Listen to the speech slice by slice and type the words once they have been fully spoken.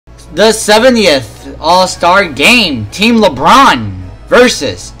the 70th All-Star Game. Team LeBron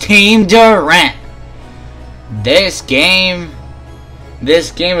versus Team Durant. This game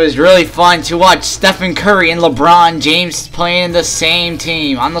was really fun to watch. Stephen Curry and LeBron James playing on the same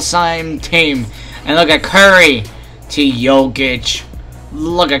team. And look at Curry to Jokic.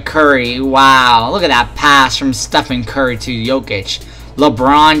 Look at Curry. Wow. Look at that pass from Stephen Curry to Jokic.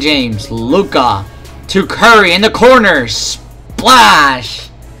 LeBron James. Luka to Curry in the corner. Splash.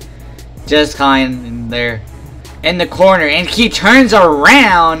 Just kind of there in the corner. And he turns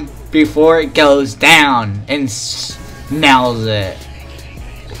around before it goes down and nails it.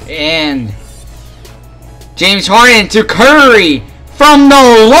 And James Harden to Curry from the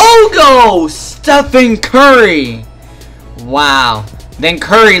logo. Stephen Curry. Wow. Then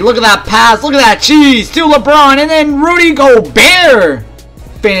Curry, look at that pass, look at that cheese to LeBron, and then Rudy Gobert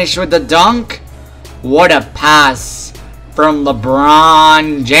finished with the dunk. What a pass from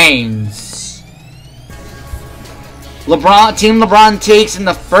LeBron James. Team LeBron takes in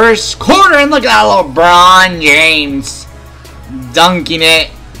the first quarter, and look at that LeBron James dunking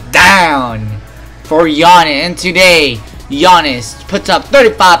it down for Giannis. And today, Giannis puts up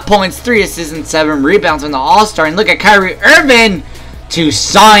 35 points, 3 assists, and 7 rebounds from the All-Star. And look at Kyrie Irving to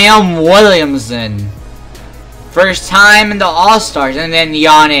Zion Williamson. First time in the All-Stars. And then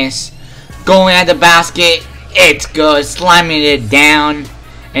Giannis going at the basket. It's good. Slamming it down.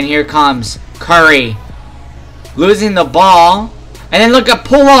 And here comes Curry losing the ball. And then look at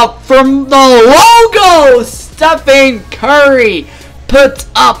pull up from the logo. Stephen Curry puts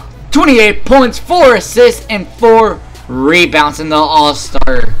up 28 points, 4 assists, and 4 rebounds in the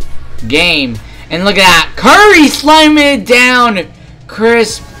All-Star game. And look at that. Curry slamming it down.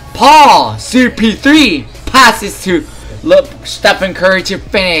 Chris Paul, CP3 passes to Stephen Curry to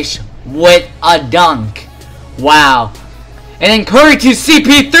finish with a dunk. Wow. And then Curry to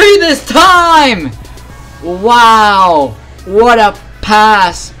CP3 this time. Wow. What a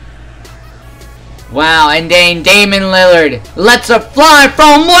pass. Wow. And then Damian Lillard lets it fly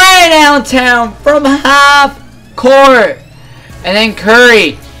from way downtown from half court. And then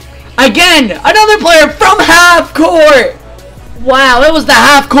Curry. Again, another player from half court. Wow, it was the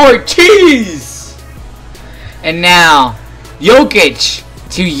half-court cheese! And now, Jokic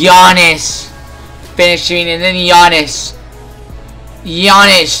to Giannis finishing, and then Giannis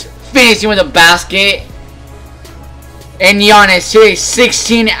finishing with a basket. And Giannis today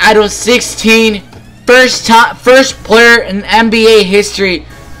 16 out of 16. First player in NBA history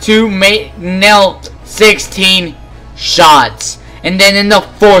to nail 16 shots. And then in the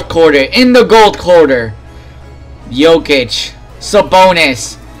fourth quarter, in the gold quarter, Jokic,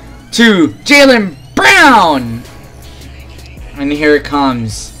 Sabonis to Jaylen Brown. And here it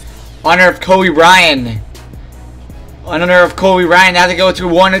comes. Honor of Kobe Bryant. Honor of Kobe Bryant. Now to go to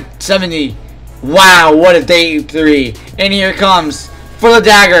 170. Wow, what a day 3. And here it comes for the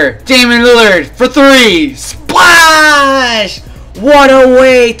dagger. Damian Lillard for 3. Splash! What a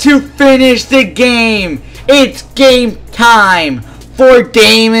way to finish the game. It's game time for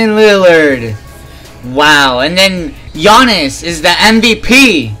Damian Lillard. Wow, and then Giannis is the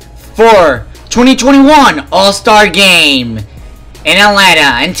MVP for 2021 All-Star Game in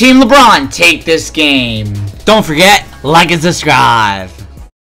Atlanta. And Team LeBron take this game. Don't forget, like and subscribe.